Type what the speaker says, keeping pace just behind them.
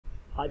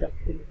आज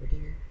आपको मैं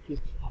बताऊँगा कि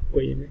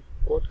आपको ये मैं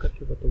कोड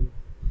करके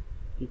बताऊँगा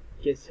कि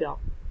कैसे आप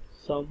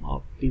सम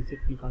ऑफ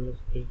डिजिट निकाल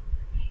सकते हैं।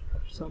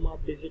 अब सम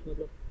ऑफ डिजिट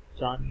मतलब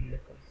 4 नंबर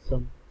का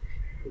सम,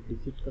 तो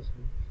डिजिट का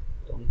सम।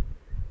 तो हम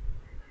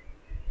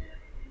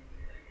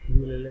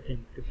न्यू ले लेते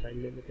हैं, तो फाइल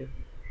ले लेते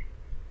हैं,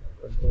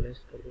 कंट्रोल एस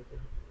कर देते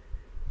हैं।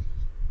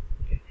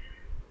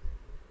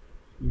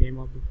 Name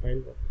of the file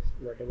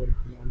what ever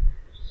नाम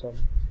सम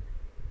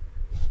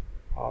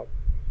ऑफ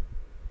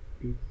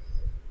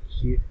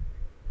डिजिट,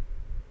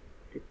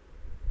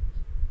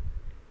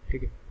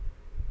 ठीक है।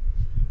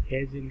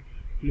 हैज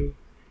इंक्लूड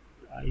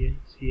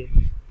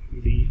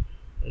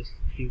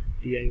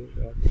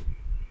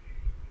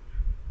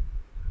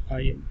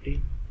includestdio.int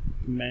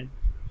मैन,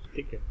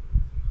 ठीक है।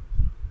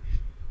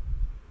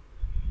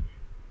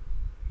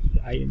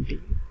 int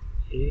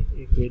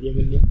एक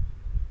वेरिएबल लिया,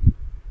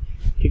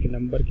 ठीक है,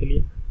 नंबर के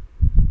लिए,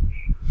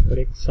 और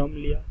एक सम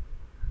लिया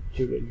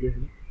जो वैल्यू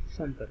हमें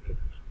सम करके,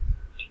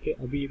 ठीक है।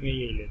 अभी मैं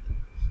यही लेता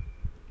हूँ,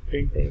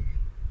 प्रिंट है,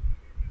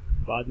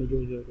 बाद में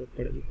जो जरूरत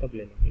पड़ेगी तब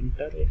ले लेंगे।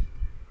 इंटर है,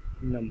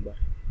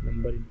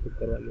 नंबर इनपुट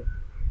करवा लिया,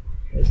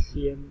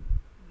 SCM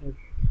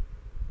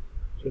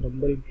जो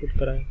नंबर इनपुट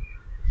कराया,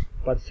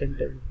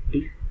 परसेंटेज D,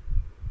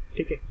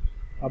 ठीक है।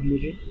 अब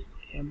मुझे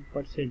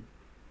M%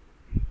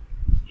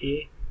 A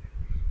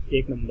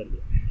एक नंबर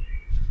लिया,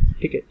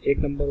 ठीक है, एक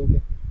नंबर हो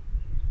गया।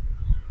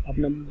 अब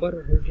नंबर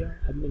हो गया,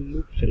 अब मैं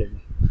लूप चलूँगा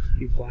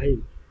कि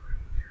while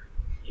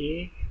A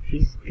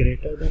is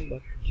greater than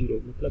 0,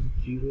 मतलब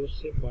 0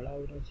 से बड़ा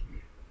होना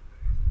चाहिए,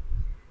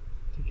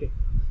 ठीक है।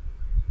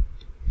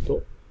 तो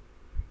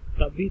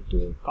तभी तो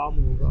काम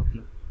होगा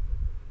अपना,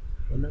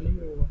 वरना नहीं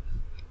होगा।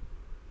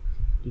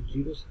 तो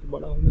 0 से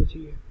बड़ा होना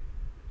चाहिए।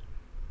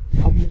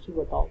 अब मुझे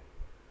बताओ,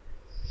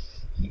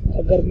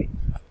 अगर मैं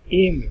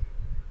A में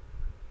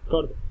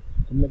कर दो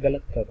तो मैं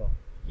गलत कर रहा हूँ।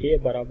 A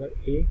बराबर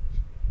A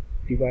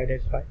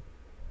डिवाइडेड बाय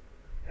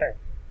है,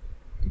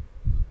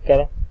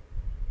 करा,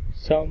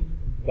 सम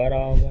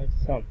बराबर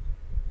सम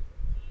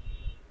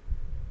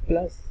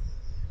प्लस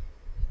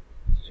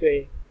से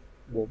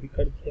वो भी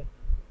कर दिया,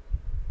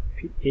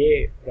 फिर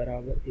A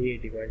बराबर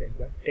A डिवाइडेड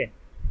बाय 10।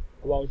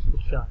 अब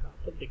आउटपुट क्या आ रहा है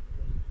तो देखते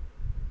हैं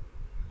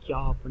क्या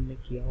अपन ने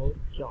किया और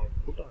क्या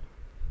आउटपुट आ रहा है,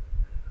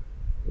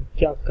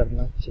 क्या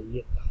करना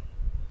चाहिए था,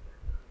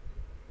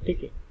 ठीक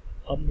है।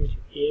 अब मुझे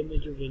A में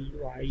जो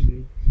वैल्यू आई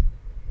है,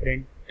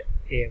 प्रिंट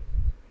F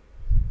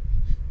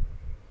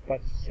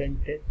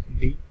परसेंटेज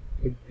D,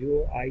 तो जो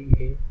आई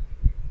है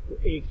तो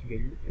एक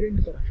वैल्यू प्रिंट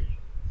करा है,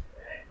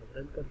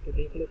 रन करके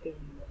देख लेते हैं,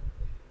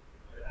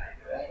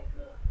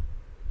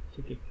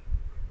 ठीक है।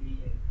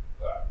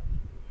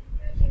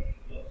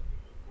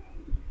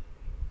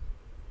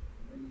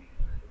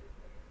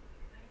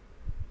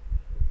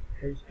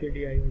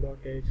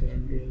 stdio.h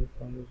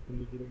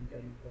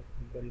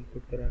नंबर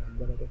इनपुट करा,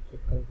 नंबर अगर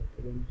चेक करा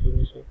सकते हैं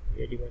 0 से A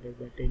डिवाइडेड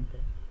बाय 10 का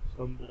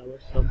सम बराबर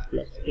सम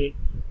प्लस A,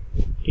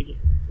 ठीक है।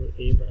 तो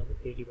A बराबर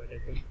A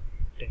डिवाइडेड बाय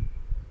 10,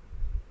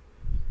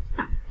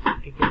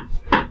 ठीक है।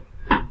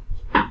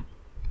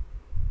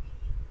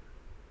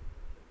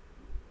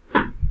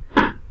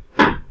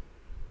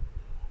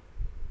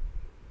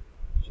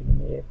 चलो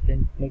मैं ये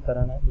प्रिंट नहीं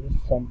कराना, मुझे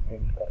सम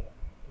प्रिंट करना,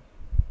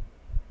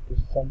 तो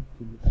सम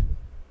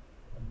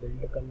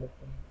बिल्ड कर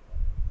लेते हैं,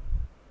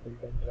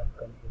 बिल्ड एंड रन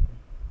कर लेते हैं,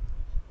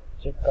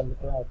 चेक कर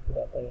लेते हैं आउटपुट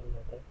आता है या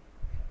जाता है।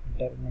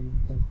 इंटर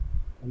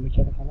हमें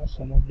क्या दिखाना,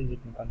 सम ऑफ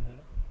डिजिट निकालना है,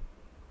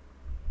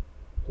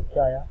 तो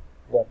क्या आया,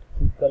 व्हाट,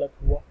 क्यों गलत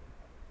हुआ,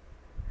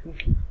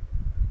 क्योंकि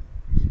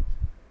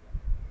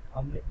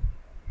हमने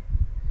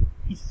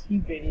इसी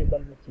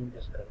वेरिएबल में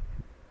चेंजेस करे,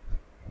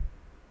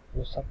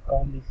 वो सब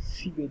काम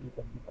इसी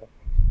वेरिएबल में कर।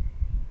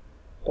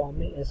 तो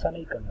हमें ऐसा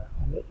नहीं करना,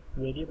 हमें एक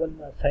वेरिएबल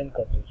में असाइन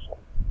कर दो उसको,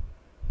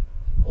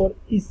 और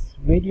इस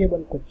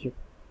वेरिएबल को चेक,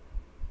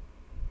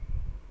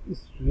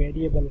 इस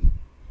वेरिएबल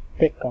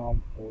पे काम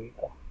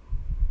होएगा,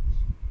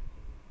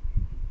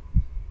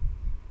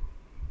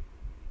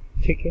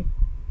 ठीक है।